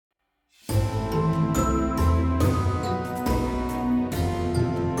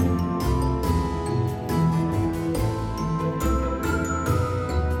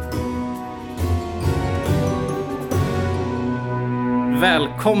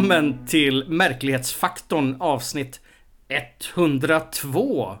Välkommen till Märklighetsfaktorn avsnitt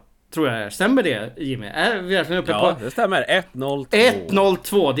 102. Tror jag. Stämmer det, Jimmy? Är vi verkligen uppe på... det stämmer. 102.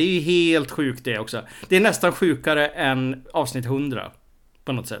 102. Det är ju helt sjukt det också. Det är nästan sjukare än avsnitt 100.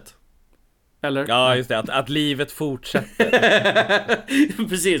 På något sätt. Eller? Ja, just det. Att livet fortsätter.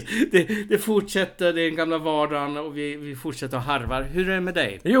 Precis. Det fortsätter. Det är den gamla vardagen. Och vi fortsätter att harvar. Hur är det med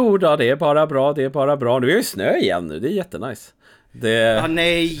dig? Jo då, det är bara bra. Det är bara bra. Nu är ju snö igen nu. Det är jättenice. Ah,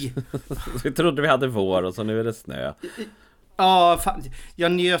 nej. Vi trodde vi hade vår och så nu är det snö. Ja, fan,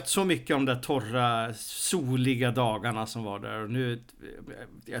 jag njöt så mycket om de torra, soliga dagarna som var där. Och nu,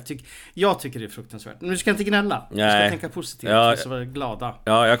 jag tycker det är fruktansvärt. Nu ska jag inte gnälla. Jag ska tänka positivt. Jag ska vara glada.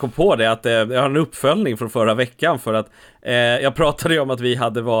 Ja, jag kom på det att jag har en uppföljning från förra veckan. För att jag pratade ju om att vi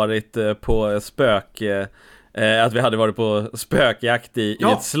hade varit på spökjakt i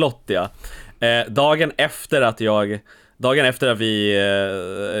ett slott. Ja. Dagen efter att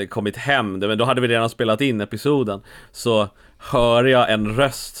vi kommit hem, men då hade vi redan spelat in episoden, så hör jag en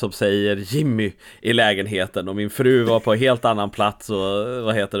röst som säger Jimmy i lägenheten, och min fru var på en helt annan plats och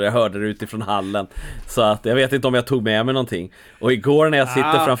jag hörde det utifrån hallen, så att jag vet inte om jag tog med mig någonting. Och igår när jag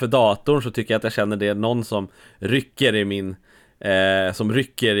sitter framför datorn så tycker jag att jag känner det är någon som rycker i min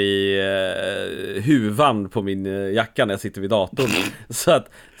huvan på min jacka när jag sitter vid datorn. Så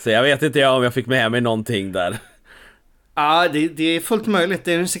jag vet inte om jag fick med mig någonting där. Ja, det är fullt möjligt.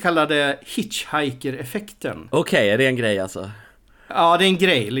 Det är den så kallade hitchhiker-effekten. Okej, är det en grej alltså? Ja, det är en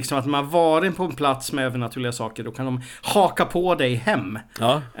grej. Liksom att man varit på en plats med övernaturliga saker, då kan de haka på dig hem.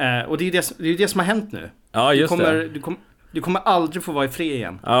 Ja. Och det är det som har hänt nu. Ja, just du kommer aldrig få vara i fred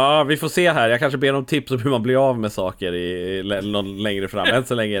igen. Ja, vi får se här. Jag kanske ber om tips om hur man blir av med saker någon längre fram. Än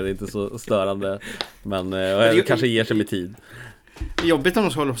så länge är det inte så störande. Men jag kanske ger sig med tid. Jobbigt om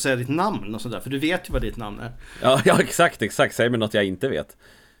de ska hålla på att säga ditt namn och sådär, för du vet ju vad ditt namn är. Ja, exakt. Säg mig något jag inte vet.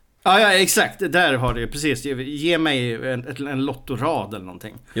 Ja, exakt. Där har du precis. Ge mig en lottorad eller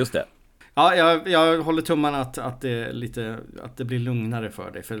någonting. Just det. Ja, jag håller tummarna att det blir lugnare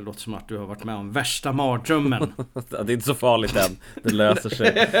för dig, för det låter som att du har varit med om värsta mardrömmen. Det är inte så farligt än. Det löser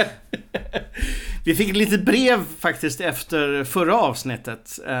sig. Vi fick lite brev faktiskt efter förra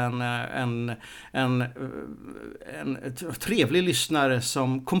avsnittet. En trevlig lyssnare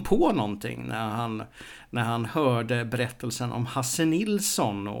som kom på någonting när han hörde berättelsen om Hasse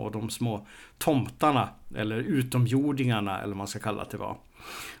Nilsson och de små tomtarna, eller utomjordingarna, eller vad man ska kalla det var.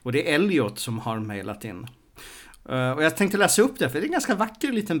 Och det är Elliot som har mejlat in. Och jag tänkte läsa upp det, för det är en ganska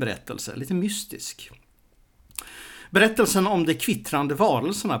vacker liten berättelse, lite mystisk. Berättelsen om de kvittrande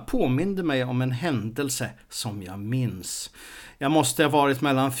varelserna påminde mig om en händelse som jag minns. Jag måste ha varit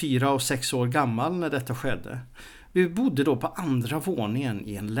mellan 4 och 6 år gammal när detta skedde. Vi bodde då på andra våningen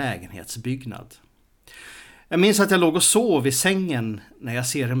i en lägenhetsbyggnad. Jag minns att jag låg och sov i sängen när jag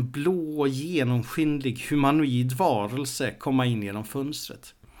ser en blå, genomskinlig humanoid varelse komma in genom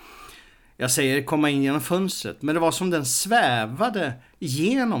fönstret. Jag säger komma in genom fönstret, men det var som den svävade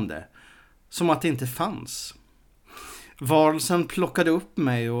igenom det, som att det inte fanns. Varelsen plockade upp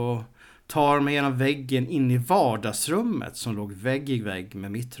mig och tar mig genom väggen in i vardagsrummet som låg vägg i vägg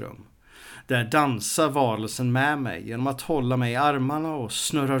med mitt rum. Där dansar varelsen med mig genom att hålla mig i armarna och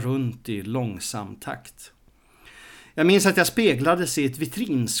snurra runt i långsam takt. Jag minns att jag speglades i ett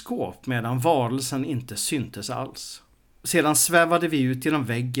vitrinskåp medan varelsen inte syntes alls. Sedan svävade vi ut genom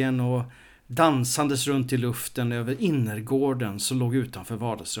väggen och dansandes runt i luften över innergården som låg utanför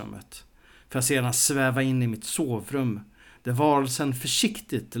vardagsrummet. För att sedan sväva in i mitt sovrum där varelsen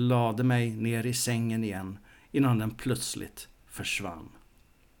försiktigt lade mig ner i sängen igen innan den plötsligt försvann.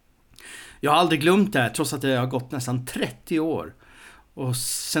 Jag har aldrig glömt det här, trots att det har gått nästan 30 år. Och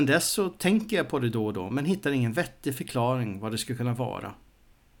sen dess så tänker jag på det då och då, men hittar ingen vettig förklaring vad det skulle kunna vara.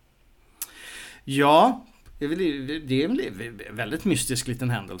 Ja, det är en väldigt mystisk liten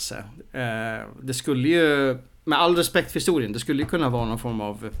händelse. Det skulle ju, med all respekt för historien, det skulle ju kunna vara någon form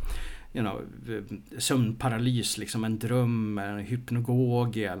av sömnparalys, liksom en dröm, en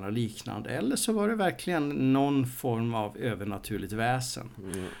hypnagog eller liknande. Eller så var det verkligen någon form av övernaturligt väsen.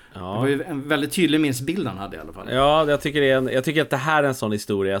 Ja. Det var ju en väldigt tydlig minnesbild han hade i alla fall. Ja, jag tycker att det här är en sån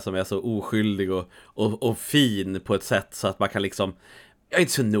historia som är så oskyldig och fin på ett sätt så att man kan liksom... Jag är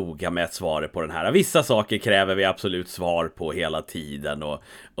inte så noga med att svara på den här. Vissa saker kräver vi absolut svar på hela tiden och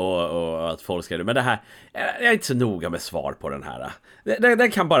att folk ska... Men det här, jag är inte så noga med svar på den här.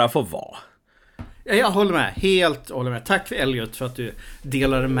 Den kan bara få vara. Jag håller med, helt håller med. Tack för Elliot för att du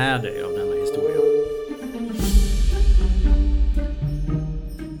delade med dig av denna historia.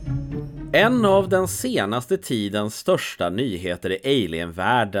 En av den senaste tidens största nyheter i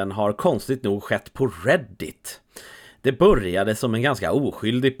alienvärlden har konstigt nog skett på Reddit. Det började som en ganska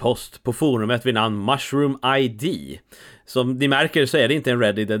oskyldig post på forumet vid namn Mushroom ID. Som ni märker så är det inte en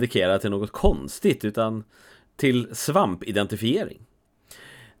Reddit dedikerad till något konstigt utan till svampidentifiering.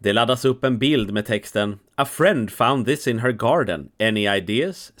 Det laddas upp en bild med texten "A friend found this in her garden. Any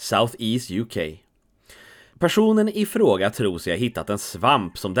ideas? Southeast UK." Personen i fråga tror sig ha hittat en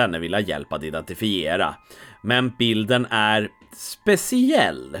svamp som denne vill ha hjälp att identifiera. Men bilden är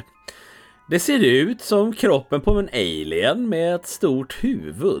speciell. Det ser ut som kroppen på en alien med ett stort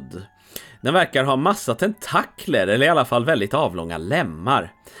huvud. Den verkar ha massa tentakler eller i alla fall väldigt avlånga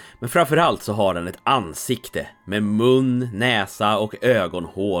lemmar. Men framförallt så har den ett ansikte med mun, näsa och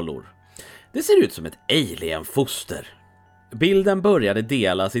ögonhålor. Det ser ut som ett alienfoster. Bilden började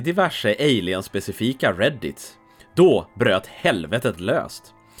delas i diverse alien-specifika reddits. Då bröt helvetet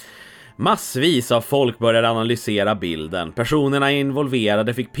löst. Massvis av folk började analysera bilden. Personerna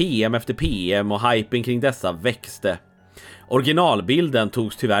involverade fick PM efter PM och hypen kring dessa växte. Originalbilden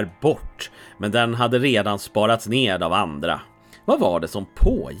togs tyvärr bort, men den hade redan sparats ned av andra. Vad var det som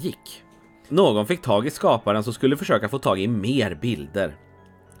pågick? Någon fick tag i skaparen som skulle försöka få tag i mer bilder.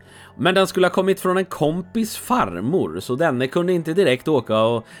 Men den skulle ha kommit från en kompis farmor, så denne kunde inte direkt åka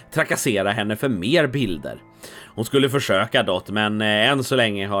och trakassera henne för mer bilder. Hon skulle försöka dock, men än så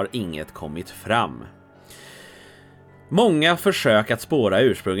länge har inget kommit fram. Många försök att spåra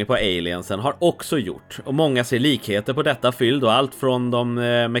ursprunget på aliensen har också gjort, och många ser likheter på detta fylld och allt från de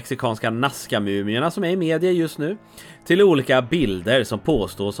mexikanska Nazca-mumierna som är i media just nu till olika bilder som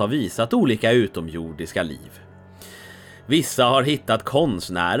påstås ha visat olika utomjordiska liv. Vissa har hittat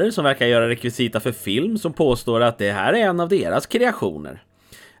konstnärer som verkar göra rekvisita för film som påstår att det här är en av deras kreationer.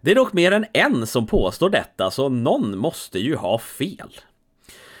 Det är dock mer än en som påstår detta, så någon måste ju ha fel.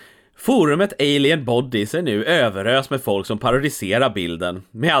 Forumet Alien Bodies är nu överös med folk som parodiserar bilden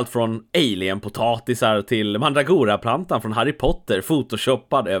med allt från alien-potatisar till mandragora-plantan från Harry Potter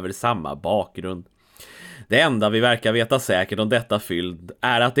photoshoppad över samma bakgrund. Det enda vi verkar veta säkert om detta fylld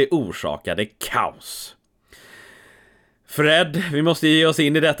är att det orsakade kaos. Fred, vi måste ge oss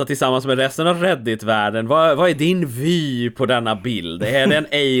in i detta tillsammans med resten av Reddit-världen. Vad är din vy på denna bild? Är det en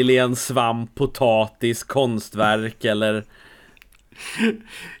alien, svamp, potatis, konstverk eller...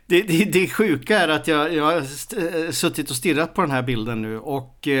 Det sjuka är att jag har suttit och stirrat på den här bilden nu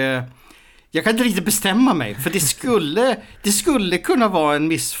och jag kan inte riktigt bestämma mig, för det skulle kunna vara en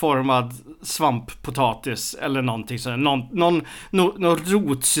missformad svamppotatis eller någonting sådär, någon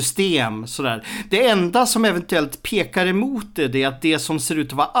rotsystem sådär. Det enda som eventuellt pekar emot det är att det som ser ut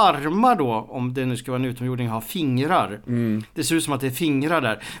att vara armar då, om det nu ska vara en utomjording, har fingrar. Det ser ut som att det är fingrar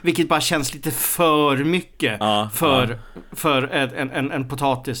där, vilket bara känns lite för mycket för en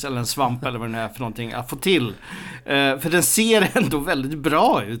potatis eller en svamp eller vad det är för någonting att få till. För den ser ändå väldigt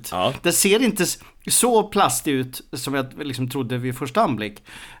bra ut. Ja. Den ser inte så plastig ut som jag liksom trodde vid första anblick.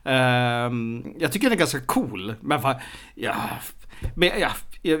 Jag tycker den är ganska cool. Men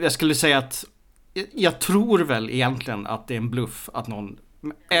jag skulle säga att jag tror väl egentligen att det är en bluff att någon...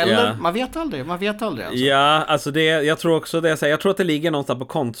 Eller, man vet aldrig alltså. Ja, alltså jag tror också det. Jag tror att det ligger någonstans på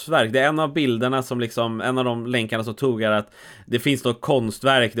konstverk. Det är en av bilderna som liksom, en av de länkarna som tog är att det finns något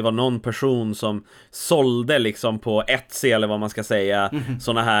konstverk. Det var någon person som sålde liksom på Etsy eller vad man ska säga,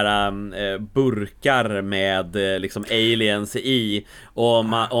 såna här burkar med liksom aliens i. Och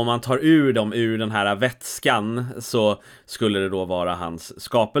om man tar ur dem ur den här vätskan så skulle det då vara hans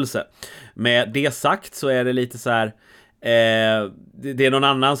skapelse. Med det sagt så är det lite så här. Det är någon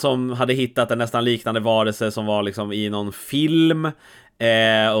annan som hade hittat en nästan liknande varelse som var liksom i någon film,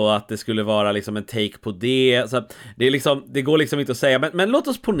 och att det skulle vara liksom en take på det. Så det är liksom, det går liksom inte att säga, men låt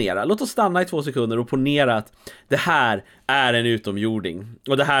oss stanna i 2 sekunder och ponera att det här är en utomjording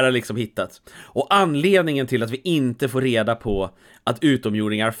och det här har liksom hittats. Och anledningen till att vi inte får reda på att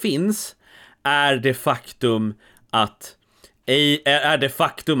utomjordingar finns är det faktum att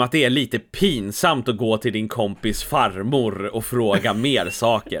det är lite pinsamt att gå till din kompis farmor och fråga mer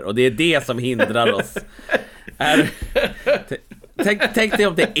saker. Och det är det som hindrar oss. Tänk dig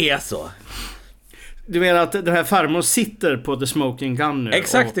om det är så. Du menar att den här farmor sitter på The Smoking Gun nu?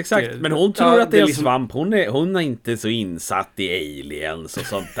 Exakt. Men hon tror att det är liksom... svamp. Hon är inte så insatt i aliens och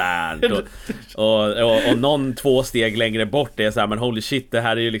sånt där. och någon 2 steg längre bort är så här, men holy shit, det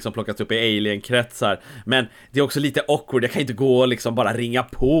här är ju liksom plockats upp i alien-kretsar. Men det är också lite awkward. Jag kan inte gå och liksom bara ringa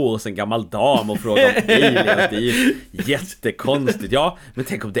på hos en gammal dam och fråga om aliens. Det är ju jättekonstigt. Ja, men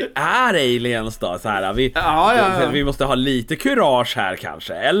tänk om det är aliens då. Så här, vi måste ha lite kurage här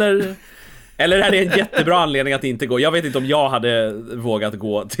kanske. Eller Eller är det en jättebra anledning att inte gå? Jag vet inte om jag hade vågat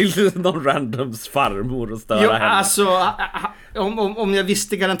gå till någon randoms farmor och störa henne. Alltså, om jag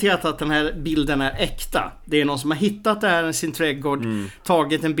visste garanterat att den här bilden är äkta. Det är någon som har hittat det här i sin trädgård,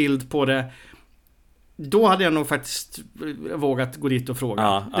 tagit en bild på det. Då hade jag nog faktiskt vågat gå dit och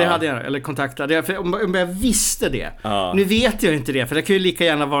fråga. Det hade jag, eller kontakta det. För om jag visste det. Nu vet jag inte det, för det kan ju lika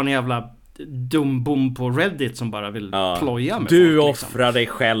gärna vara en jävla dumbom på Reddit som bara vill ploja med du folk, liksom. Offrar dig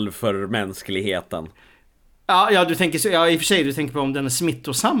själv för mänskligheten. Ja, du tänker så, i och för sig du tänker på om den är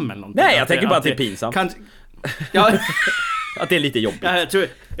smittosam eller någonting. Nej, jag tänker bara att det är pinsamt. Ja. Att det är lite jobbigt.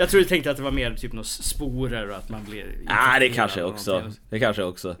 Jag tror du tänkte att det var mer typ några sporer och att man blir... Det kanske också. Det kanske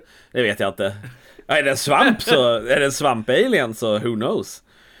också. Det vet jag inte. Är det en svamp så är det en svamp-alien, så who knows.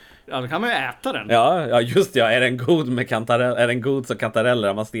 Ja, då kan man ju äta den. Ja, just ja. Är den god med kantarell, är den god som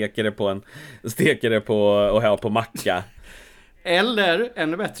kantareller? Man steker det på och har på macka. Eller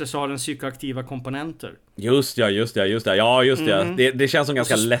ännu bättre så har den psykoaktiva komponenter. Just ja. Ja, just ja. Det känns som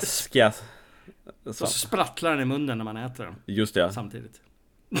ganska läskiga. Och så sprattlar den i munnen när man äter den. Just det. Samtidigt.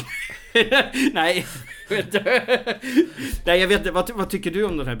 Nej. Nej, jag vet inte. Vad tycker du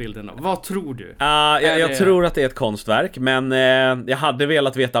om den här bilden då? Vad tror du? Jag tror att det är ett konstverk, men jag hade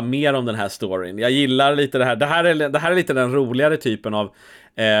velat veta mer om den här storyn. Jag gillar lite det här. Det här är lite den roligare typen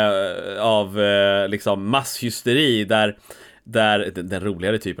av liksom masshysteri där den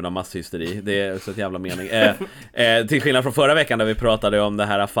roligare typen av masshysteri. Det är också ett jävla mening. Till skillnad från förra veckan där vi pratade om det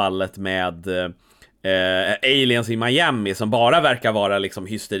här fallet med aliens i Miami som bara verkar vara liksom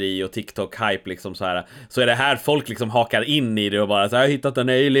hysteri och TikTok-hype liksom så här. Så är det här folk liksom hakar in i det och bara så här, jag har hittat en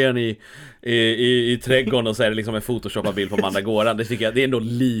alien i trädgården, och så är det liksom en photoshopad bild på Mandragoran. Det tycker jag, det är ändå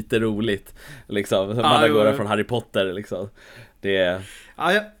lite roligt liksom. Mandragoran från Harry Potter liksom. Det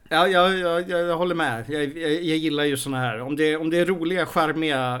jag håller med. Jag gillar ju såna här. Om det är roliga,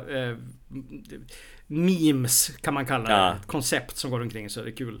 charmiga memes kan man kalla det. Ett koncept som går omkring, så är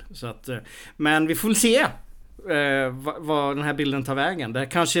det kul. Så att, men vi får väl se vad den här bilden tar vägen. Det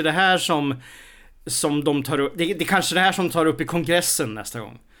kanske är det här som de tar upp. Det kanske är det här som tar upp i kongressen nästa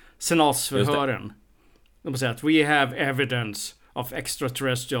gång. Senatsförhören. De säger att we have evidence of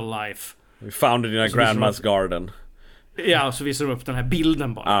extraterrestrial life. We found it in a grandma's garden. Ja, så visar de upp den här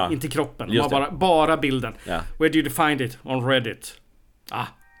bilden bara. Inte kroppen. De har bara bilden. Where did you find it? On Reddit.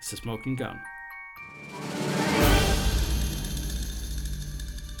 It's a smoking gun.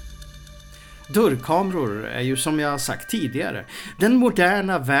 Dörrkameror är ju, som jag sagt tidigare, den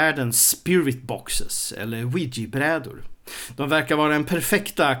moderna världens spirit boxes eller Ouija-brädor. De verkar vara den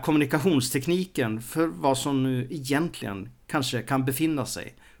perfekta kommunikationstekniken för vad som nu egentligen kanske kan befinna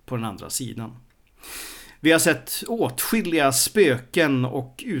sig på den andra sidan. Vi har sett åtskilliga spöken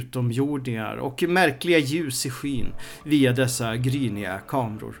och utomjordingar och märkliga ljus i skyn via dessa gryniga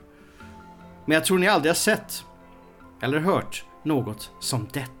kameror. Men jag tror ni aldrig har sett eller hört något som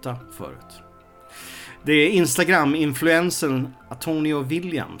detta förut. Det är Instagram-influencern Antonio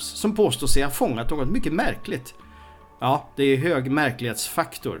Williams som påstår sig ha fångat något mycket märkligt. Ja, det är hög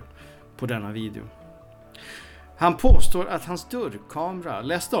märklighetsfaktor på denna video. Han påstår att hans dörrkamera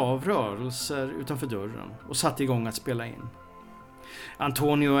läste av rörelser utanför dörren och satte igång att spela in.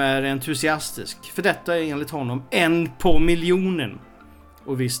 Antonio är entusiastisk, för detta är enligt honom 1 på miljonen.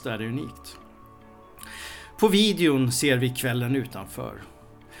 Och visst är det unikt. På videon ser vi kvällen utanför.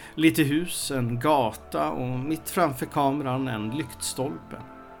 Lite hus, en gata och mitt framför kameran en lyktstolpe.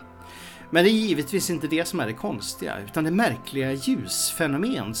 Men det är givetvis inte det som är det konstiga, utan det märkliga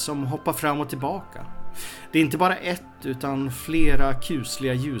ljusfenomen som hoppar fram och tillbaka. Det är inte bara ett utan flera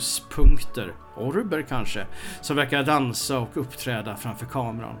kusliga ljuspunkter, orber kanske, som verkar dansa och uppträda framför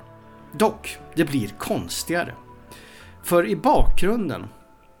kameran. Dock, det blir konstigare. För i bakgrunden,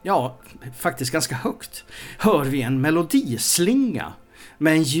 ja, faktiskt ganska högt, hör vi en melodislinga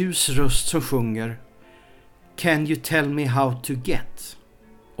med en ljus röst som sjunger Can you tell me how to get?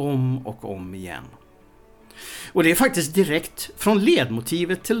 Om och om igen. Och det är faktiskt direkt från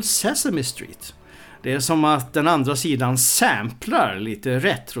ledmotivet till Sesame Street. Det är som att den andra sidan samplar lite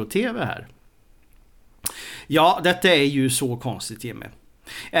retro-tv här. Ja, detta är ju så konstigt, Jimmy.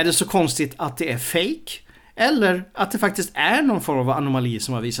 Är det så konstigt att det är fake? Eller att det faktiskt är någon form av anomali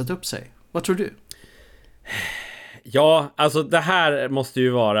som har visat upp sig? Vad tror du? Ja, alltså det här måste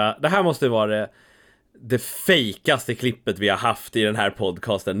ju vara det fejkaste klippet vi har haft i den här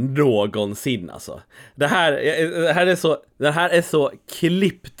podcasten någonsin alltså. Det här är så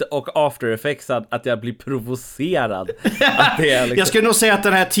klippt och after effects att jag blir provocerad. Att det är liksom... Jag skulle nog säga att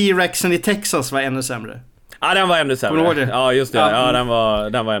den här T-Rexen i Texas var ännu sämre. Ja, den var ännu sämre. Ja, just det. Ja,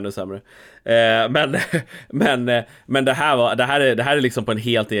 den var ännu sämre. Men det här är liksom på en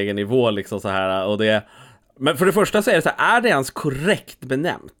helt egen nivå liksom så här, och det. Men för det första så är det så här, är det ens korrekt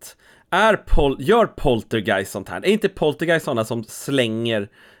benämnt? Gör poltergeist sånt här? Är inte poltergeist sådana som slänger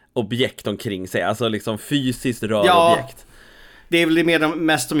objekt omkring sig, alltså liksom fysiskt rör objekt? Det är väl det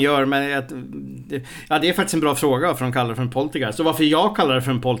mest de gör, men det är faktiskt en bra fråga varför de kallar det för en poltergeist. Och varför jag kallar det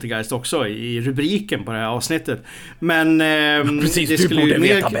för en poltergeist också i rubriken på det här avsnittet. Men precis, det du borde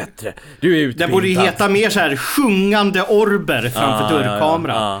veta bättre. Du är utbildad. Det borde ju heta mer så här sjungande orber framför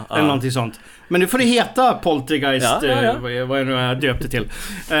dörrkamera eller någonting sånt. Men nu får det heta poltergeist, vad jag nu har döpt det till.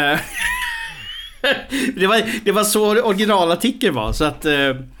 Det var så originalartikeln var, så att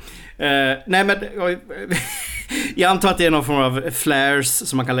nej men jag antar att det är någon form av flares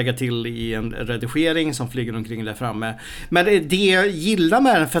som man kan lägga till i en redigering som flyger omkring där framme. Men det jag gillar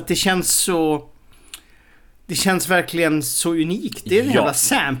med den, för att det känns verkligen så unikt. Det är den jävla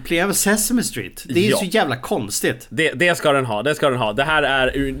sampling av Sesame Street. Det är så jävla konstigt. Det ska den ha. Det här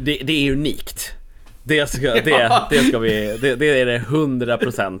är det är unikt. Det är det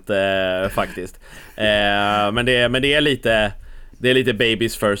 100% faktiskt. Men det är lite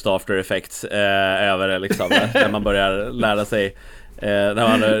babies first after effects över det liksom, när man börjar lära sig när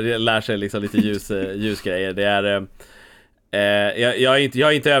man lär sig liksom lite ljusgrejer. Det är jag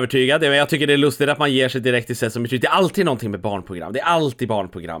är inte övertygad, men jag tycker det är lustigt att man ger sig direkt till Sesame Street. Det är alltid någonting med barnprogram. Det är alltid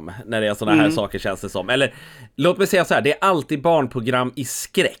barnprogram när det är sådana här saker, känns det som. Eller låt mig säga så här, det är alltid barnprogram i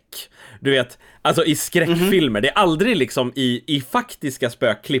skräck. Du vet, alltså i skräckfilmer. Det är aldrig liksom i faktiska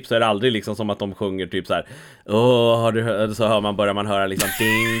spökklipp, så är det aldrig liksom som att de sjunger typ så här. Har du hört? Så börjar man höra liksom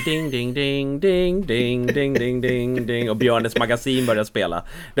ding ding ding ding ding ding ding ding ding, och Björnes magasin börjar spela.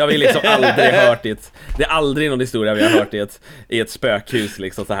 Det har vi liksom aldrig hört det är aldrig någon historia vi har hört i ett spökhus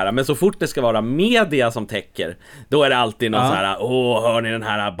liksom så här. Men så fort det ska vara media som täcker, då är det alltid någon så här, hör ni den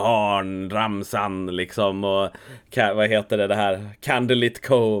här barnramsan liksom, och vad heter det här Candlelit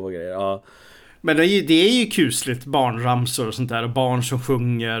Cove och grejer. Ja. Men det är ju kusligt, barnramsor och sånt där, och barn som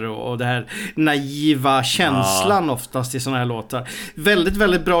sjunger och det här naiva känslan oftast i såna här låtar. Väldigt,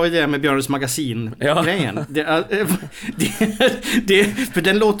 väldigt bra idé med Björnes magasin-grejen. För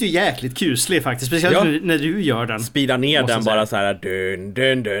den låter ju jäkligt kuslig faktiskt, speciellt när du gör den. Speeda ner den bara så här dun,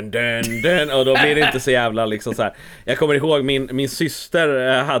 dun, dun, dun, dun, och då blir det inte så jävla liksom så här. Jag kommer ihåg min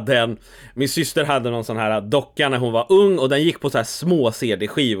syster hade någon sån här docka när hon var ung, och den gick på så här små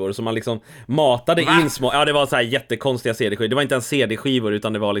CD-skivor som man liksom matade in små. Ja, det var så här jättekonstiga CD-skivor. Det var inte en CD-skivor,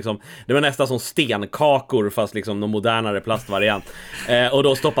 utan det var nästan som stenkakor, fast liksom någon modernare plastvariant. Och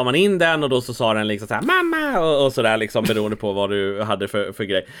då stoppar man in den, och då så sa den liksom så här mamma och så där liksom, beroende på vad du hade för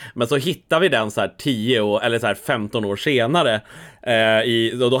grej. Men så hittade vi den så här 10 år eller så här 15 år senare.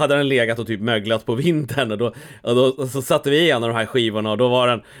 Och då hade den legat och typ möglat på vintern, och då så satte vi igen de här skivorna, och då var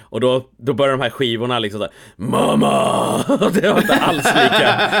den, och då började de här skivorna liksom så här, mamma, det var inte alls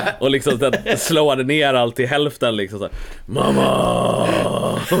lika, och liksom den slåade ner allt till hälften liksom så här, mamma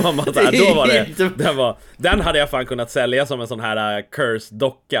så här, då var den hade jag fan kunnat sälja som en sån här curse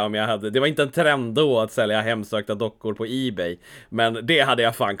docka om jag hade. Det var inte en trend då att sälja hemsökta dockor på eBay, men det hade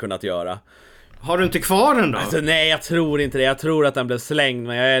jag fan kunnat göra. Har du inte kvar den då? Alltså, nej, jag tror inte det. Jag tror att den blev slängd,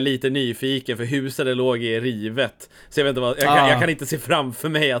 men jag är lite nyfiken, för huset det låg i rivet. Så jag vet inte vad, jag kan inte se framför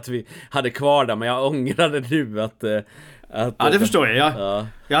mig att vi hade kvar den, men jag ångrade nu att ja, det förstår jag.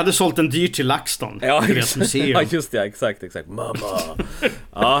 Jag hade sålt en dyr till LaxTon. Ja, just det, exakt. Mamma.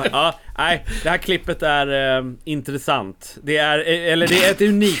 Nej, det här klippet är intressant. Det är ett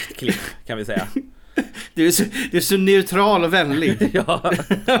unikt klipp, kan vi säga. Du är så neutral och vänlig. Ja.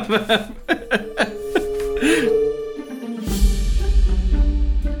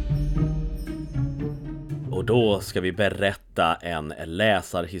 Och då ska vi berätta en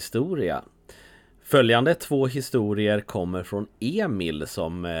läsarhistoria. Följande 2 historier kommer från Emil,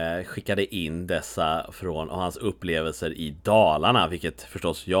 som skickade in dessa från hans upplevelser i Dalarna, vilket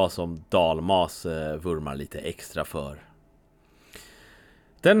förstås jag som dalmas vurmar lite extra för.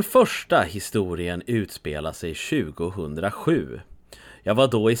 Den första historien utspelar sig 2007. Jag var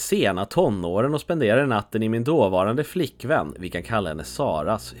då i sena tonåren och spenderade natten i min dåvarande flickvän, vi kan kalla henne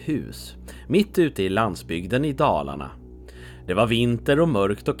Saras, hus, mitt ute i landsbygden i Dalarna. Det var vinter och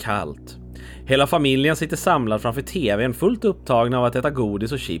mörkt och kallt. Hela familjen sitter samlad framför tvn, fullt upptagna av att äta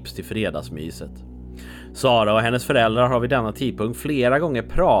godis och chips till fredagsmyset. Sara och hennes föräldrar har vid denna tidpunkt flera gånger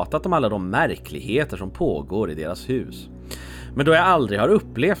pratat om alla de märkligheter som pågår i deras hus. Men då jag aldrig har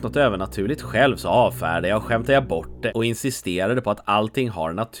upplevt något övernaturligt själv, så avfärdade jag och skämtade bort det och insisterade på att allting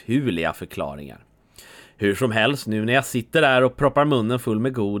har naturliga förklaringar. Hur som helst, nu när jag sitter där och proppar munnen full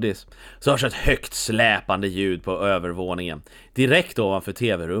med godis så hörs ett högt släpande ljud på övervåningen, direkt ovanför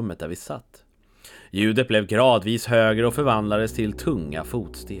tv-rummet där vi satt. Ljudet blev gradvis högre och förvandlades till tunga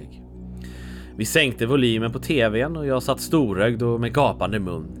fotsteg. Vi sänkte volymen på tvn och jag satt storögd och med gapande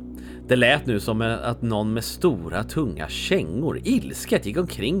mun. Det lät nu som att någon med stora tunga kängor ilsket gick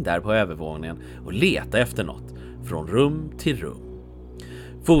omkring där på övervåningen och letade efter något, från rum till rum.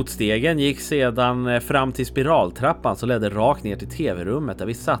 Fotstegen gick sedan fram till spiraltrappan som ledde rakt ner till tv-rummet där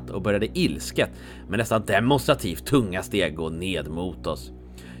vi satt och började ilsket med nästan demonstrativt tunga steg gå ned mot oss.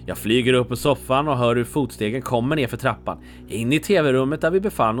 Jag flyger upp på soffan och hör hur fotstegen kommer ner för trappan in i tv-rummet där vi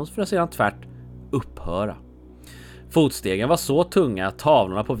befann oss för att sedan tvärt upphöra. Fotstegen var så tunga att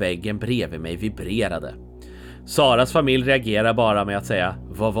tavlorna på väggen bredvid mig vibrerade. Saras familj reagerade bara med att säga,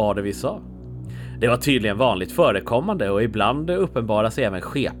 vad var det vi sa? Det var tydligen vanligt förekommande och ibland uppenbara sig även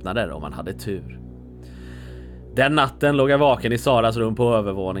skepnader om man hade tur. Den natten låg jag vaken i Saras rum på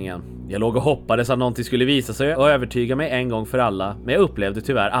övervåningen. Jag låg och hoppades att någonting skulle visa sig och övertyga mig en gång för alla, men jag upplevde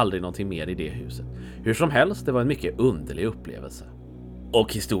tyvärr aldrig någonting mer i det huset. Hur som helst, det var en mycket underlig upplevelse.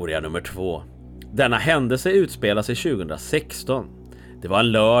 Och historia nummer 2. Denna händelse utspelar sig 2016. Det var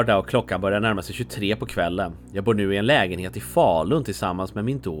en lördag och klockan började närma sig 23 på kvällen. Jag bor nu i en lägenhet i Falun tillsammans med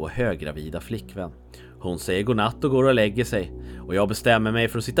min då höggravida flickvän. Hon säger godnatt och går och lägger sig. Och jag bestämmer mig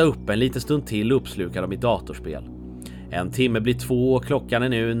för att sitta upp en liten stund till uppslukad av mitt datorspel. En timme blir 2 och klockan är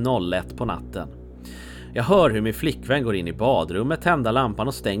nu 01 på natten. Jag hör hur min flickvän går in i badrummet, tänder lampan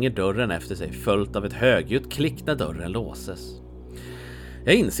och stänger dörren efter sig, följt av ett högljutt klick när dörren låses.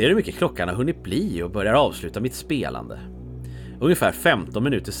 Jag inser hur mycket klockan har hunnit bli och börjar avsluta mitt spelande. Ungefär 15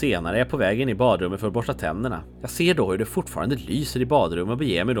 minuter senare är jag på väg in i badrummet för att borsta tänderna. Jag ser då hur det fortfarande lyser i badrummet och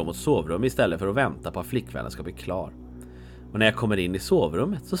beger mig då mot sovrummet istället för att vänta på att flickvännen ska bli klar. Och när jag kommer in i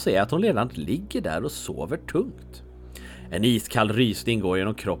sovrummet så ser jag att hon redan ligger där och sover tungt. En iskall rysning går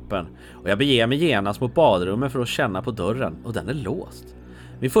genom kroppen och jag beger mig genast mot badrummet för att känna på dörren och den är låst.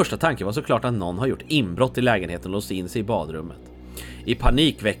 Min första tanke var såklart att någon har gjort inbrott i lägenheten och låst in sig i badrummet. I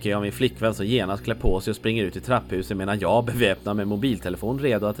panik väcker jag min flickvän som genast klär på sig och springer ut i trapphuset medan jag, beväpnad med mobiltelefon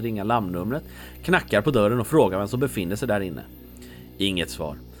redo att ringa larmnumret, knackar på dörren och frågar vem som befinner sig där inne. Inget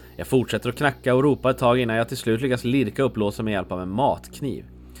svar. Jag fortsätter att knacka och ropa ett tag innan jag till slut lyckas lirka upp låsen med hjälp av en matkniv.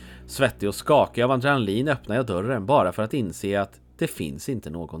 Svettig och skakig av adrenalin öppnar jag dörren bara för att inse att det finns inte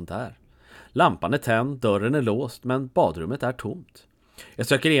någon där. Lampan är tänd, dörren är låst men badrummet är tomt. Jag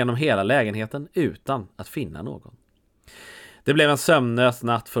söker igenom hela lägenheten utan att finna någon. Det blev en sömnlös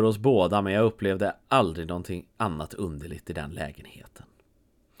natt för oss båda, men jag upplevde aldrig någonting annat underligt i den lägenheten.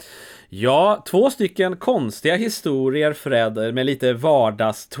 Ja, 2 stycken konstiga historier, Fred, med lite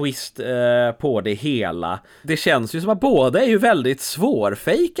vardagstvist på det hela. Det känns ju som att båda är ju väldigt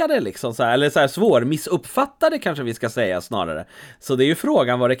svårfejkade liksom, så här, eller så här svårmissuppfattade kanske vi ska säga snarare. Så det är ju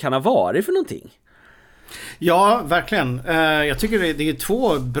frågan vad det kan ha varit för någonting. Ja, verkligen. Jag tycker det är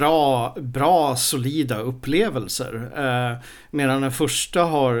 2 bra solida upplevelser. Medan den första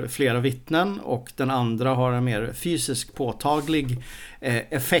har flera vittnen och den andra har en mer fysisk påtaglig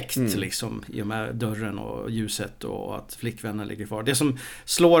effekt liksom, i och med dörren och ljuset och att flickvännen ligger kvar. Det som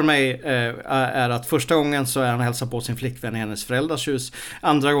slår mig är att första gången så är han hälsar på sin flickvän i hennes föräldrars hus.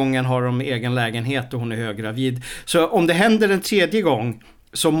 Andra gången har de egen lägenhet och hon är höggravid. Så om det händer en tredje gång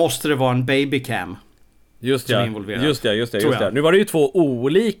så måste det vara en babycam. Just det. Nu var det ju 2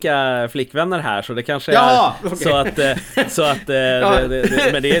 olika flickvänner här så det kanske är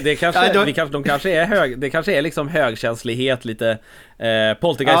men det kanske det kanske är liksom högkänslighet lite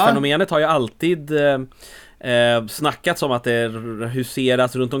poltergeist-fenomenet har ju alltid snackats om att det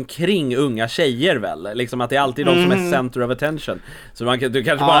huseras runt omkring unga tjejer väl, liksom att det är alltid de som är center of attention. Så du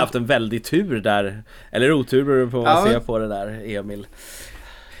kanske bara haft en väldig tur där, eller otur beror på att se på det där, Emil.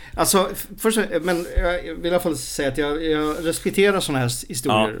 Alltså, först, men jag vill i alla fall säga att jag respekterar såna här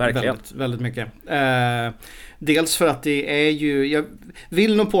historier väldigt, väldigt mycket. Dels för att det är ju, jag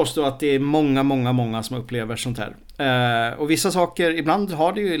vill nog påstå att det är många som upplever sånt här. Och vissa saker, ibland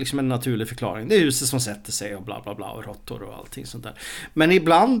har det ju liksom en naturlig förklaring. Det är huset som sätter sig och bla bla bla och råttor och allting sånt där. Men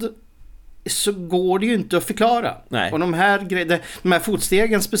ibland så går det ju inte att förklara. Nej. Och de här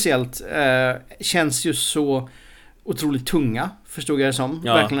fotstegen speciellt känns ju så otroligt tunga, förstod jag det som.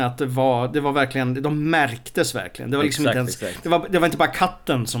 Ja. Verkligen att det var verkligen, de märktes verkligen. Det var liksom inte ens, det var inte bara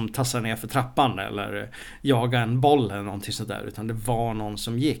katten som tassade ner för trappan eller jaga en boll eller någonting sådär, utan det var någon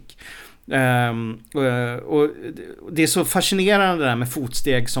som gick. Och det är så fascinerande det där med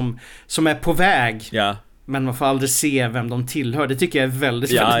fotsteg som är på väg. Ja. men man får aldrig se vem de tillhör. Det tycker jag är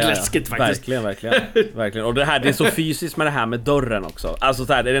väldigt läskigt faktiskt. Verkligen. Och det här, det är så fysiskt med det här med dörren också. Alltså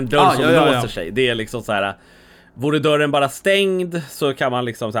så här, det är en dörr som låser sig. Det är liksom så här, vore dörren bara stängd så kan man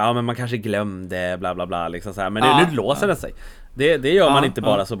liksom säga, ja men man kanske glömde bla bla bla liksom så här, men nu låser den sig. Det gör man inte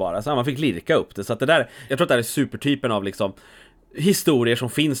bara så man fick lirka upp det. Så att det där, jag tror att det här är supertypen av liksom historier som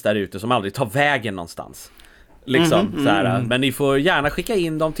finns där ute som aldrig tar vägen någonstans. Liksom så här, men ni får gärna skicka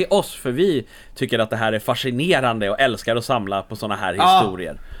in dem till oss, för vi tycker att det här är fascinerande och älskar att samla på såna här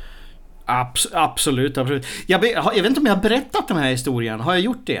historier. Absolut. Jag vet inte om jag har berättat den här historien. Har jag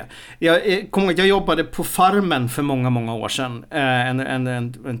gjort det? Jag jobbade på farmen för många år sedan.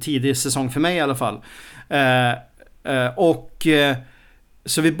 En tidig säsong för mig i alla fall.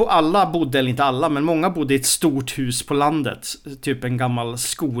 Så vi alla bodde, eller inte alla, men många bodde i ett stort hus på landet. Typ en gammal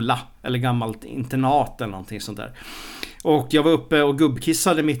skola eller gammalt internat eller någonting sånt där. Och jag var uppe och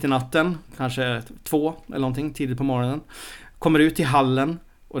gubbkissade mitt i natten, kanske 2 eller någonting tidigt på morgonen. Kommer ut i hallen,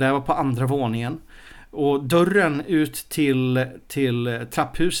 och det här var på andra våningen. Och dörren ut till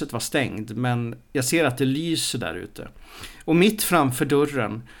trapphuset var stängd, men jag ser att det lyser där ute. Och mitt framför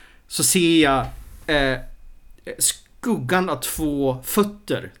dörren så ser jag skuggan av 2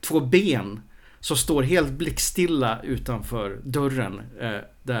 fötter, 2 ben som står helt blickstilla utanför dörren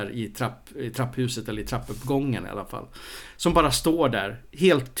där i trapphuset, eller i trappuppgången i alla fall. Som bara står där,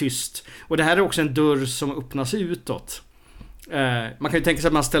 helt tyst. Och det här är också en dörr som öppnas utåt. Man kan ju tänka sig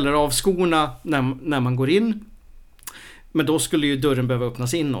att man ställer av skorna när man går in. Men då skulle ju dörren behöva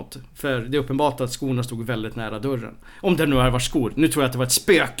öppnas inåt. För det är uppenbart att skorna stod väldigt nära dörren. Om det nu hade varit skor. Nu tror jag att det var ett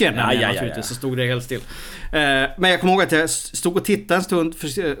spöke naturligtvis. Så stod det helt still. Men jag kommer ihåg att jag stod och tittade en stund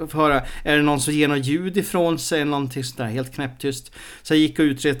för att höra, är det någon som ger något ljud ifrån sig, någonting sådär helt knäpptyst. Så jag gick och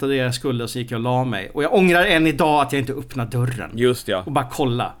uträttade det jag skulle, och så gick jag och la mig. Och jag ångrar än idag att jag inte öppnade dörren. Just ja. Och bara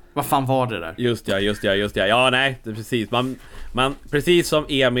kolla. Vad fan var det där? Just ja. Ja, nej, det är precis. Man precis som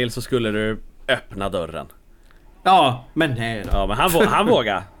Emil så skulle du öppna dörren. Ja, men nej då. Ja, men han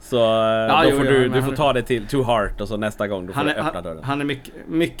vågar. Så då får du får ta det till to heart, och så nästa gång du får öppna dörren. Han är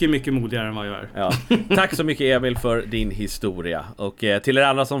mycket modigare än vad jag är. Ja. Tack så mycket Emil för din historia. Och till er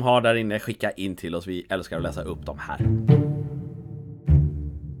andra som har där inne, skicka in till oss. Vi älskar att läsa upp dem här.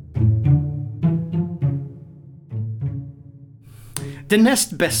 Det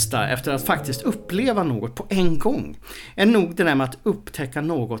näst bästa efter att faktiskt uppleva något på en gång är nog det där med att upptäcka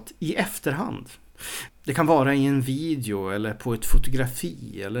något i efterhand. Det kan vara i en video eller på ett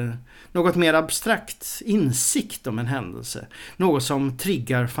fotografi eller något mer abstrakt, insikt om en händelse. Något som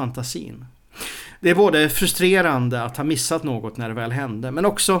triggar fantasin. Det är både frustrerande att ha missat något när det väl hände, men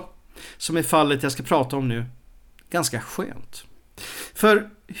också, som i fallet jag ska prata om nu, ganska skönt. För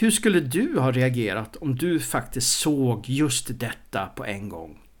hur skulle du ha reagerat om du faktiskt såg just detta på en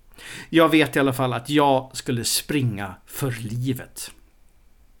gång? Jag vet i alla fall att jag skulle springa för livet.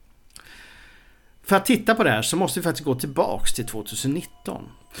 För att titta på det här så måste vi faktiskt gå tillbaks till 2019.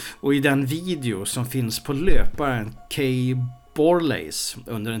 Och i den video som finns på löparen Kay Borlace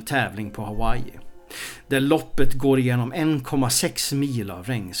under en tävling på Hawaii. Där loppet går igenom 1,6 mil av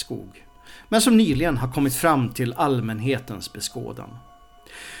regnskog. Men som nyligen har kommit fram till allmänhetens beskådan.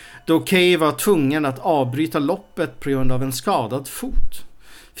 Då Kay var tvungen att avbryta loppet på grund av en skadad fot,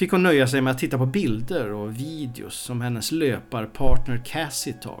 fick hon nöja sig med att titta på bilder och videos som hennes löparpartner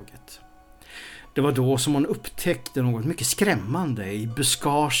Cassie tagit. Det var då som hon upptäckte något mycket skrämmande i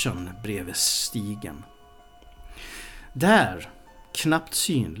buskagen bredvid stigen. Där, knappt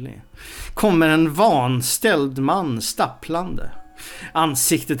synlig, kommer en vanställd man stapplande.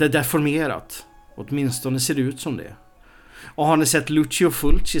 Ansiktet är deformerat, åtminstone ser det ut som det. Och har ni sett Lucio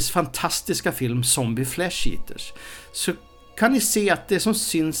Fulcis fantastiska film Zombie Flesh Eaters, så kan ni se att det som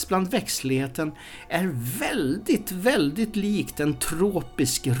syns bland växtligheten är väldigt likt en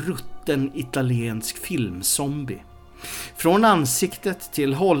tropisk rutten italiensk filmzombie. Från ansiktet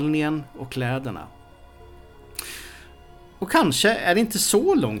till hållningen och kläderna. Och kanske är det inte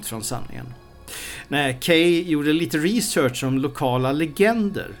så långt från sanningen. När Kay gjorde lite research om lokala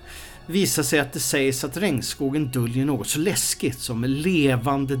legender visade sig att det sägs att regnskogen döljer något så läskigt som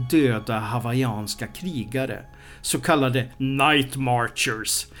levande döda hawaiianska krigare, så kallade Night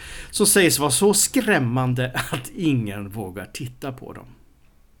Marchers, som sägs vara så skrämmande att ingen vågar titta på dem.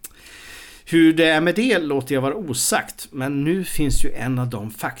 Hur det är med det låter jag vara osagt, men nu finns ju en av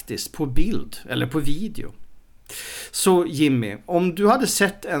dem faktiskt på bild eller på video. Så Jimmy, om du hade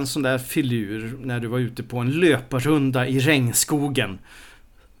sett en sån där filur när du var ute på en löparrunda i regnskogen,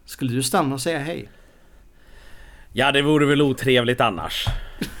 skulle du stanna och säga hej? Ja, det vore väl otrevligt annars.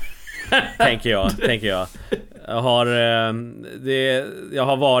 tänker jag. Jag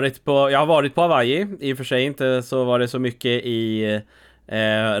har varit på Hawaii. I och för sig inte så var det så mycket i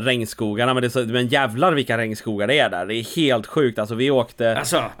regnskogarna, men jävlar vilka regnskogar det är där. Det är helt sjukt. Alltså vi åkte,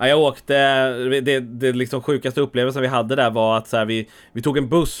 det liksom sjukaste upplevelsen vi hade där var att så här, vi tog en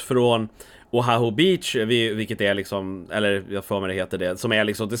buss från Oahu Beach, vilket är liksom, eller jag får mig det heter det, som är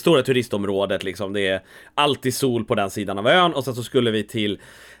liksom det stora turistområdet liksom. Det är alltid sol på den sidan av ön, och sen så skulle vi till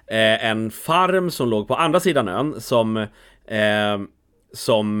en farm som låg på andra sidan ön som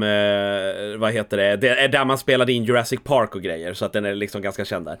vad heter det är där man spelade in Jurassic Park och grejer, så att den är liksom ganska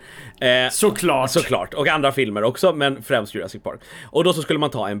känd där. Såklart, och andra filmer också, men främst Jurassic Park. Och då så skulle man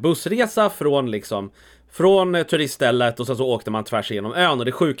ta en bussresa från turiststället, och sen så åkte man tvärs igenom ön. Och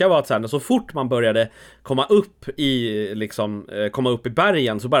det sjuka var att sen så fort man började komma upp i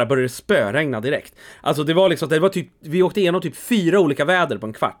bergen, så bara började det spöregna direkt. Alltså det var liksom, vi åkte igenom typ 4 olika väder på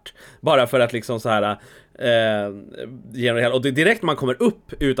en kvart, bara för att liksom så här och det direkt man kommer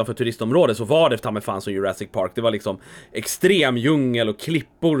upp utanför turistområdet, så var det ta mig fan som Jurassic Park. Det var liksom extrem djungel och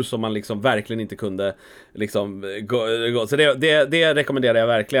klippor som man liksom verkligen inte kunde liksom gå. Så det rekommenderar jag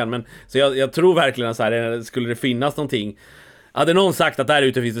verkligen. Men så jag tror verkligen så här, skulle det finnas någonting, hade någon sagt att där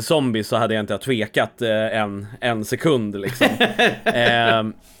ute finns det zombies, så hade jag inte tvekat en sekund liksom.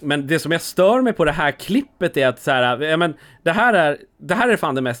 Men det som jag stör mig på det här klippet är att så här, men det här är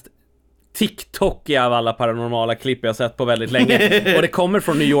fan det mest TikTok av alla paranormala klipp jag sett på väldigt länge. Och det kommer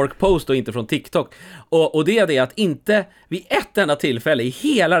från New York Post och inte från TikTok. Och det är det att inte vid ett enda tillfälle i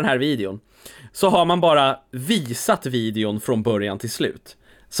hela den här videon så har man bara visat videon från början till slut.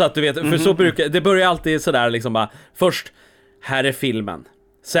 Så att du vet, för så brukar det börjar alltid sådär liksom bara, först här är filmen,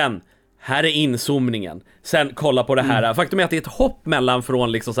 sen här är inzoomningen, sen kolla på det här. Faktum är att det är ett hopp mellan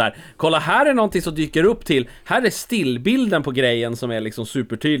från liksom så här, kolla här är någonting som dyker upp, till här är stillbilden på grejen som är liksom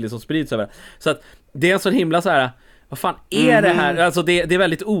supertydlig, som sprids över. Så att det är en sån himla så här, vad fan är det här? Alltså det är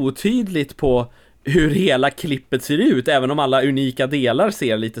väldigt otydligt på hur hela klippet ser ut, även om alla unika delar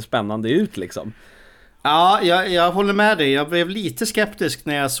ser lite spännande ut liksom. Ja, jag håller med dig. Jag blev lite skeptisk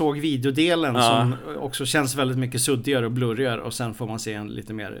när jag såg videodelen som också känns väldigt mycket suddigare och blurrigare, och sen får man se en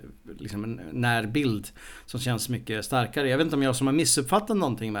lite mer liksom en närbild som känns mycket starkare. Jag vet inte om jag som har missuppfattat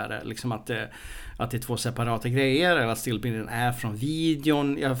någonting med det, liksom att det är 2 separata grejer, eller att stillbilden är från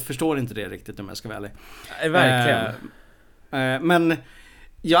videon. Jag förstår inte det riktigt, om jag ska vara ärlig. Verkligen. Men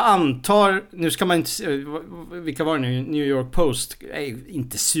jag antar, nu ska man inte, vilka var det nu? New York Post är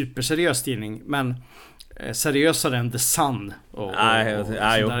inte superseriös tidning, men seriösare än The Sun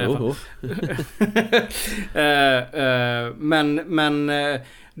men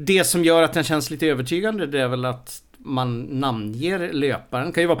det som gör att den känns lite övertygande, det är väl att man namnger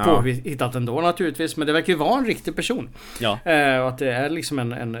löparen. Kan ju vara påhittat ändå naturligtvis, men det verkar ju vara en riktig person. Och att det är liksom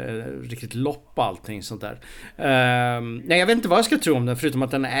en riktigt lopp och allting sånt där. Nej, jag vet inte vad jag ska tro om den, förutom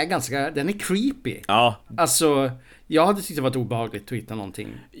att den är creepy. Alltså, jag hade tyckt det var obehagligt att hitta någonting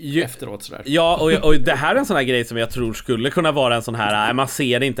efteråt sådär. Ja, och det här är en sån här grej som jag tror skulle kunna vara en sån här, man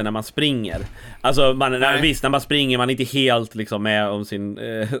ser det inte när man springer. Alltså, visst, när man springer man är inte helt liksom med om sin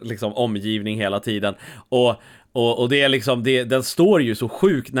liksom omgivning hela tiden. Och det är liksom, den står ju så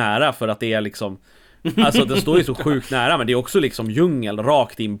sjukt nära, för att det är liksom, alltså den står ju så sjukt nära, men det är också liksom djungel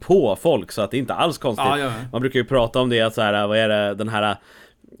rakt in på folk, så att det är inte alls konstigt. Man brukar ju prata om det, att så här, vad är det, den här,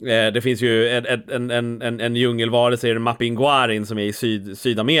 det finns ju en djungelvarelse i Mapinguarin som är i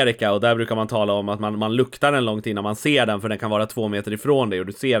Sydamerika, och där brukar man tala om att man luktar den långt innan man ser den, för den kan vara 2 meter ifrån dig och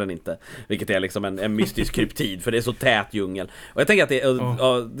du ser den inte, vilket är liksom en mystisk kryptid, för det är så tät djungel. Och jag tänker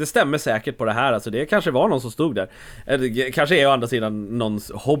att det stämmer säkert på det här. Alltså det kanske var någon som stod där. Det kanske är å andra sidan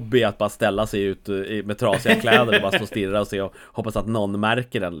någons hobby att bara ställa sig ut med trasiga kläder och bara stå och stirra och se och hoppas att någon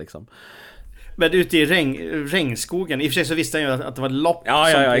märker den liksom. Men ute i regnskogen, i och för sig så visste jag ju att det var ett lopp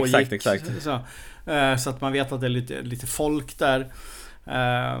som pågick. Exakt. Så att man vet att det är lite folk där.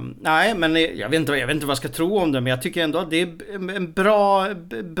 Nej, men jag vet inte vad jag ska tro om det, men jag tycker ändå att det är en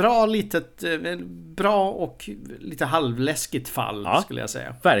bra och lite halvläskigt fall, skulle jag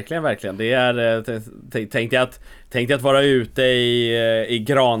säga. Verkligen. Det är tänkte att vara ute i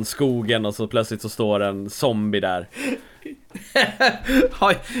granskogen, och så plötsligt så står en zombie där.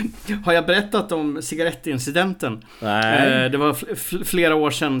 Har jag berättat om cigarettincidenten? Nej. Det var flera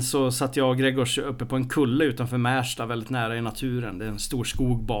år sedan, så satt jag och Gregors uppe på en kulle utanför Märsta, väldigt nära i naturen. Det är en stor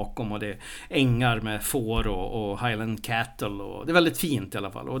skog bakom, och det är ängar med får och Highland cattle, och det är väldigt fint i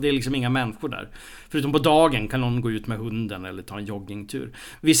alla fall. Och det är liksom inga människor där, förutom på dagen kan någon gå ut med hunden eller ta en joggingtur.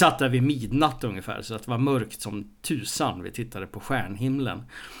 Vi satt där vid midnatt ungefär, så att det var mörkt som tusan. Vi tittade på stjärnhimlen,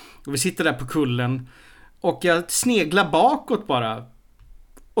 och vi sitter där på kullen, och jag sneglar bakåt bara,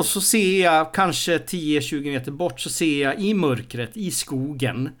 Och så ser jag kanske 10-20 meter bort, så ser jag i mörkret, i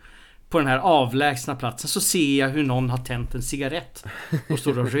skogen, på den här avlägsna platsen, så ser jag hur någon har tänt en cigarett och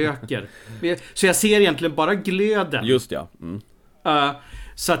står och röker. Så jag ser egentligen bara glöden. Just ja.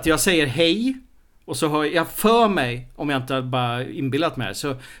 Så att jag säger hej. Och så hör jag för mig, om jag inte bara inbillat mig,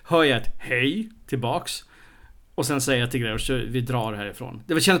 så hör jag ett hej tillbaks. Och sen säger jag till Gregor, så vi drar härifrån.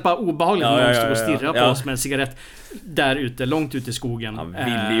 Det känns bara obehagligt när någon står och stirrar på oss med en cigarett där ute, långt ute i skogen. Han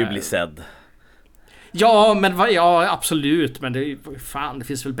ville ju bli sedd. Ja, men absolut. Men det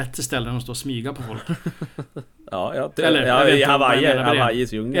finns väl bättre ställen att stå och smyga på folk. I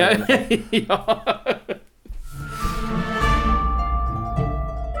Hawaiis djungel. Ja.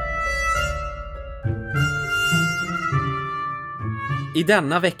 I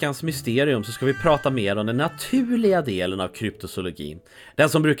denna veckans mysterium så ska vi prata mer om den naturliga delen av kryptozoologin. Den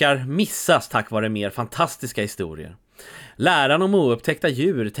som brukar missas tack vare mer fantastiska historier. Läran om oupptäckta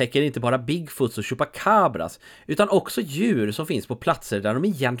djur täcker inte bara Bigfoots och chupacabras, utan också djur som finns på platser där de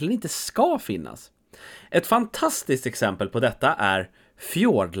egentligen inte ska finnas. Ett fantastiskt exempel på detta är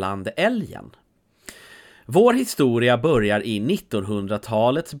Fjordlandälgen. Vår historia börjar i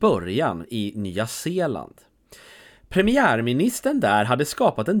 1900-talets början i Nya Zeeland. Premiärministern där hade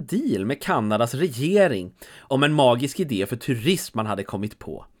skapat en deal med Kanadas regering om en magisk idé för turism man hade kommit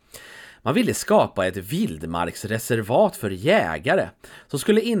på. Man ville skapa ett vildmarksreservat för jägare som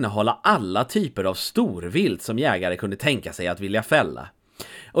skulle innehålla alla typer av storvilt som jägare kunde tänka sig att vilja fälla.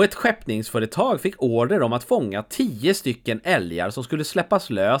 Och ett skeppningsföretag fick order om att fånga 10 stycken älgar som skulle släppas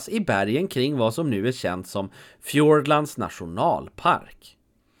lös i bergen kring vad som nu är känt som Fjordlands nationalpark.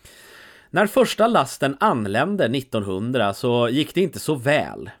 När första lasten anlände 1900 så gick det inte så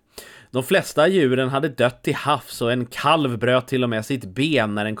väl. De flesta djuren hade dött till havs och en kalv bröt till och med sitt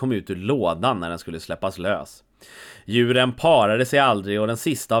ben när den kom ut ur lådan när den skulle släppas lös. Djuren parade sig aldrig och den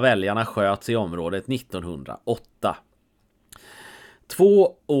sista av älgarna sköts i området 1908. 2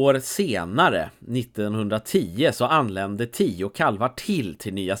 år senare, 1910, så anlände 10 kalvar till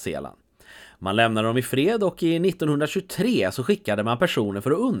Nya Zeeland. Man lämnade dem i fred och i 1923 så skickade man personer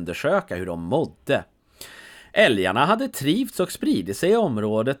för att undersöka hur de mådde. Älgarna hade trivts och spridit sig i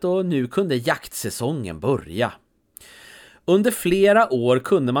området och nu kunde jaktsäsongen börja. Under flera år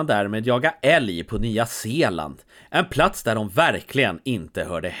kunde man därmed jaga älg på Nya Zeeland, en plats där de verkligen inte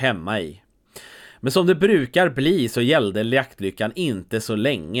hörde hemma i. Men som det brukar bli så gällde jaktlyckan inte så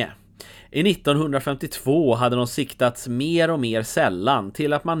länge. I 1952 hade de siktats mer och mer sällan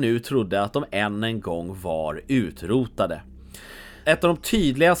till att man nu trodde att de än en gång var utrotade. Ett av de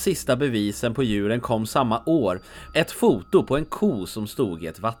tydliga sista bevisen på djuren kom samma år, ett foto på en ko som stod i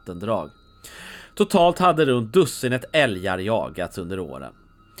ett vattendrag. Totalt hade runt dussinet älgar jagats under åren.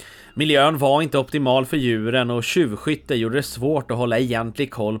 Miljön var inte optimal för djuren och tjuvskytte gjorde det svårt att hålla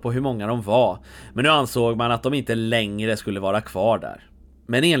egentlig koll på hur många de var, men nu ansåg man att de inte längre skulle vara kvar där.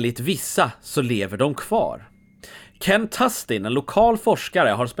 Men enligt vissa så lever de kvar. Ken Tustin, en lokal forskare,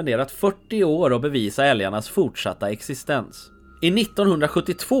 har spenderat 40 år att bevisa älgarnas fortsatta existens. I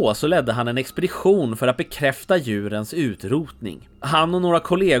 1972 så ledde han en expedition för att bekräfta djurens utrotning. Han och några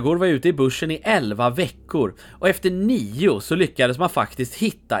kollegor var ute i bushen i 11 veckor och efter 9 så lyckades man faktiskt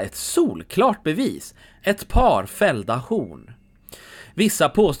hitta ett solklart bevis, ett par fällda horn. Vissa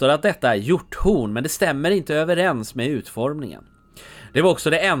påstår att detta är hjorthorn, men det stämmer inte överens med utformningen. Det var också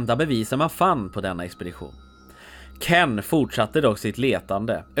det enda bevisen man fann på denna expedition. Ken fortsatte dock sitt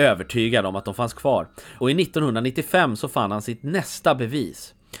letande, övertygad om att de fanns kvar, och i 1995 så fann han sitt nästa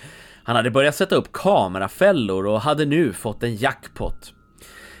bevis. Han hade börjat sätta upp kamerafällor och hade nu fått en jackpot.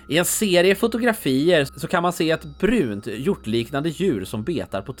 I en serie fotografier så kan man se ett brunt hjortliknande djur som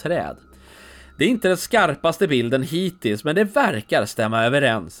betar på träd. Det är inte den skarpaste bilden hittills, men det verkar stämma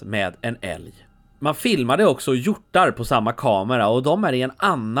överens med en älg. Man filmade också hjortar på samma kamera och de är i en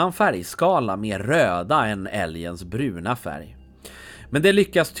annan färgskala, mer röda än älgens bruna färg. Men det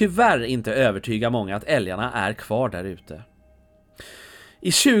lyckas tyvärr inte övertyga många att älgarna är kvar där ute.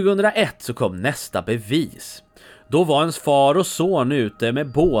 I 2001 så kom nästa bevis. Då var ens far och son ute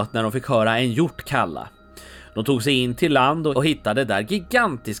med båt när de fick höra en hjort kalla. De tog sig in till land och hittade där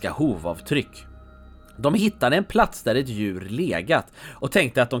gigantiska hovavtryck. De hittade en plats där ett djur legat och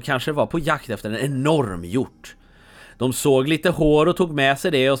tänkte att de kanske var på jakt efter en enorm hjort. De såg lite hår och tog med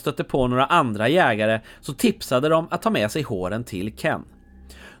sig det och stötte på några andra jägare, så tipsade de att ta med sig håren till Ken.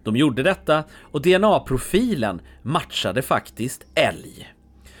 De gjorde detta och DNA-profilen matchade faktiskt älg.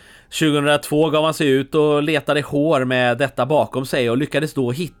 2002 gav han sig ut och letade hår med detta bakom sig och lyckades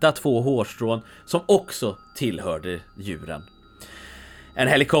då hitta 2 hårstrån som också tillhörde djuren. En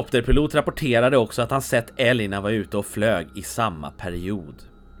helikopterpilot rapporterade också att han sett älg när han var ute och flög i samma period.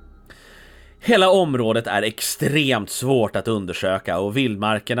 Hela området är extremt svårt att undersöka och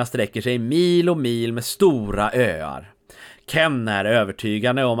vildmarkerna sträcker sig mil och mil med stora öar. Ken är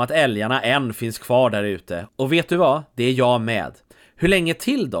övertygande om att älgarna än finns kvar där ute. Och vet du vad? Det är jag med. Hur länge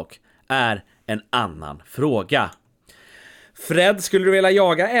till dock är en annan fråga. Fred, skulle du vilja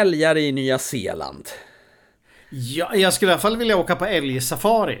jaga älgar i Nya Zeeland? Ja, jag skulle i alla fall vilja åka på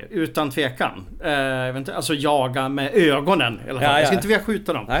älgsafari, utan tvekan. Alltså jaga med ögonen. Eller jag ska inte vilja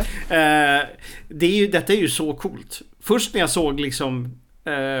skjuta dem. Detta är ju så coolt. Först när jag såg liksom...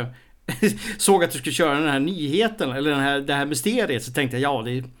 såg att du skulle köra den här nyheten, eller det här mysteriet, så tänkte jag,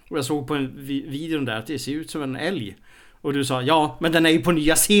 och jag såg på en video där att det ser ut som en älg. Och du sa, ja, men den är ju på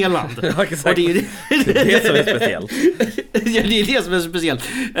Nya Zeeland. Ja, exakt. Och det är det som är speciellt. Ja, det är det som är speciellt.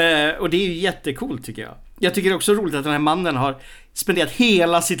 Och det är ju jättekult, tycker jag. Jag tycker det är också roligt att den här mannen har spenderat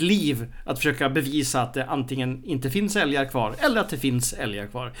hela sitt liv att försöka bevisa att det antingen inte finns älgar kvar eller att det finns älgar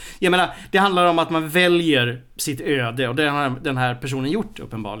kvar. Jag menar, det handlar om att man väljer sitt öde, och det har den här personen gjort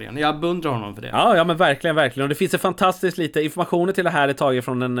uppenbarligen. Jag beundrar honom för det. Ja, men verkligen, verkligen. Och det finns en fantastiskt lite information till det här är taget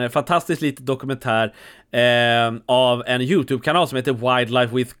från en fantastiskt liten dokumentär av en YouTube-kanal som heter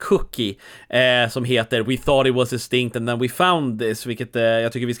Wildlife with Cookie, som heter We Thought It Was Extinct and Then We Found This, vilket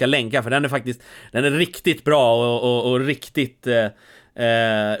jag tycker vi ska länka, för den är riktigt bra och riktigt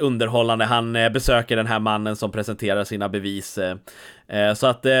underhållande. Han besöker den här mannen som presenterar sina bevis. Så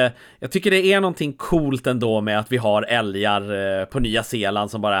att jag tycker det är någonting coolt ändå med att vi har älgar på Nya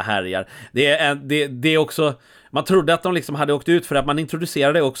Zeeland som bara härjar. Det är också... Man trodde att de liksom hade åkt ut, för att man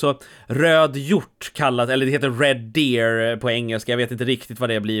introducerade också röd hjort kallat, eller det heter red deer på engelska, jag vet inte riktigt vad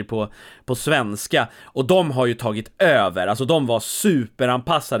det blir på svenska. Och de har ju tagit över, alltså de var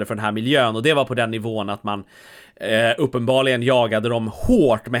superanpassade för den här miljön, och det var på den nivån att man uppenbarligen jagade dem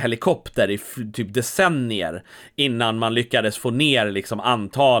hårt med helikopter i typ decennier innan man lyckades få ner liksom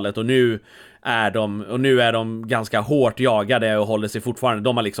antalet, och nu är de ganska hårt jagade och håller sig fortfarande.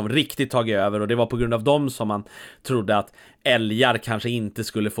 De har liksom riktigt tagit över, och det var på grund av dem som man trodde att älgar kanske inte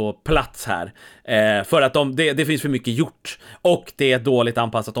skulle få plats här. För att det finns för mycket hjort, och det är ett dåligt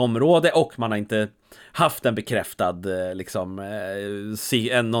anpassat område, och man har inte haft en bekräftad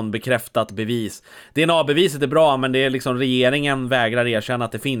någon bekräftat bevis. DNA-beviset är bra, men det är liksom regeringen vägrar erkänna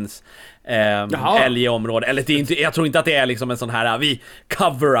att det finns älg i området. Eller det är inte, jag tror inte att det är liksom en sån här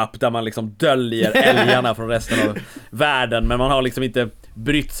cover-up där man liksom döljer älgarna från resten av världen, men man har liksom inte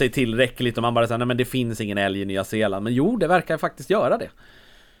brytt sig tillräckligt, och man bara säger, nej men det finns ingen älg i Nya Zeeland. Men jo, det verkar faktiskt göra det.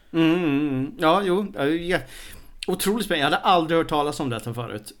 Ja, jo. Otroligt spännande. Jag hade aldrig hört talas om detta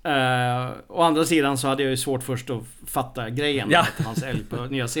förut. Å andra sidan så hade jag ju svårt först att fatta grejen att det fanns älg på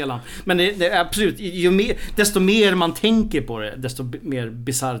Nya Zeeland. Men det är absolut, desto mer man tänker på det, desto mer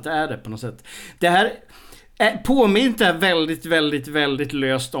bisarrt är det på något sätt. Det här påminner väldigt, väldigt, väldigt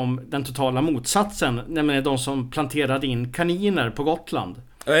löst om den totala motsatsen, nämligen de som planterade in kaniner på Gotland.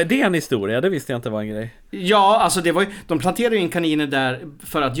 Det är en historia, det visste jag inte var en grej. Ja, alltså de planterade in kaniner där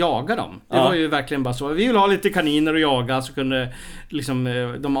för att jaga dem. Det var ju verkligen bara så. Vi vill ha lite kaniner att jaga, så kunde liksom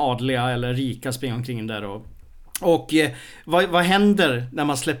de adliga eller rika springa omkring där. Och vad händer när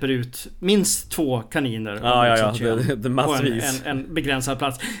man släpper ut minst 2 kaniner det massvis. På en begränsad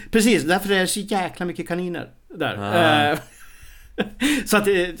plats? Precis, därför är det så jäkla mycket kaniner där. Så att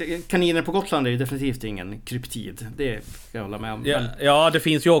kaniner på Gotland är ju definitivt ingen kryptid. Det ska jag hålla med om. Ja, det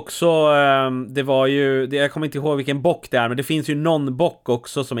finns ju också det var ju, jag kommer inte ihåg vilken bock det är, men det finns ju någon bock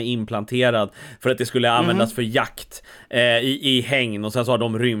också som är implanterad för att det skulle användas för jakt i hägn, och sen så har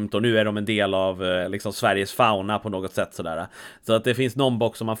de rymt, och nu är de en del av liksom Sveriges fauna på något sätt sådär. Så att det finns någon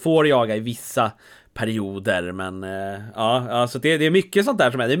bock som man får jaga i vissa perioder, men alltså det är mycket sånt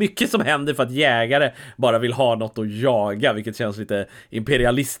där som händer. Det är mycket som händer för att jägare bara vill ha något att jaga, vilket känns lite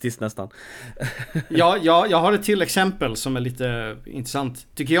imperialistiskt nästan. Jag har ett till exempel som är lite intressant,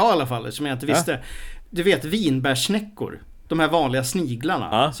 tycker jag i alla fall, som jag inte visste. Du vet, vinbärssnäckor, de här vanliga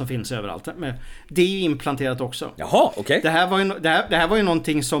sniglarna som finns överallt. Det är ju implanterat också. Jaha, okej. Det här var ju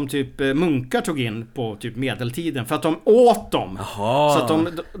någonting som typ munkar tog in på typ medeltiden, för att de åt dem. Jaha. Så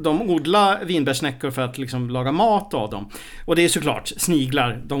att de odlar vinbärssnäckor för att liksom laga mat av dem. Och det är såklart,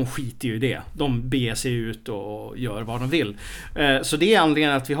 sniglar, de skiter ju i det. De beger sig ut och gör vad de vill. Så det är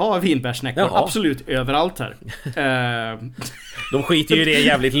anledningen att vi har vinbärssnäckor absolut överallt här. De skiter ju i det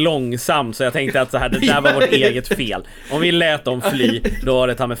jävligt långsamt, så jag tänkte att så här, det där var vårt eget fel. Om vi lät dem fly, då var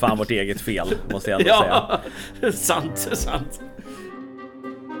det ta med fan vårt eget fel, måste jag ändå säga.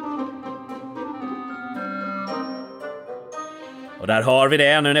 Och där har vi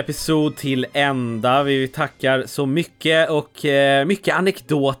det, nu en episod till ända. Vi tackar så mycket och mycket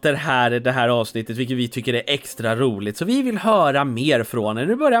anekdoter här i det här avsnittet, vilket vi tycker är extra roligt. Så vi vill höra mer från er.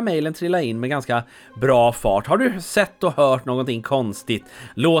 Nu börjar mejlen trilla in med ganska bra fart. Har du sett och hört någonting konstigt?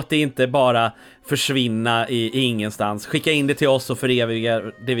 Låt det inte bara försvinna i ingenstans. Skicka in det till oss och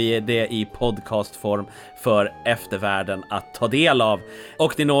förevigar det i podcastform för eftervärlden att ta del av.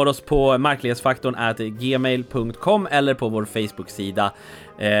 Och ni når oss på marklighetsfaktorn@gmail.com eller på vår Facebook-sida.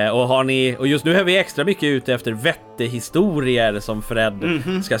 Och just nu är vi extra mycket ute efter vettehistorier som Fred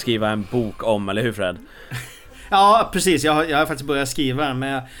ska skriva en bok om, eller hur Fred? Ja, precis. Jag har faktiskt börjat skriva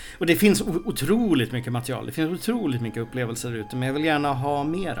och det finns otroligt mycket material. Det finns otroligt mycket upplevelser ute, men jag vill gärna ha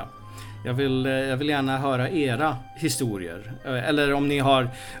mera. Jag vill gärna höra era historier. Eller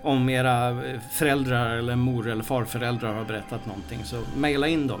om era föräldrar eller mor- eller farföräldrar har berättat någonting, så mejla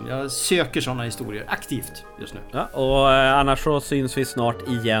in dem. Jag söker sådana historier aktivt just nu. Ja, och annars så syns vi snart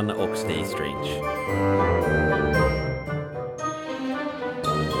igen och stay strange.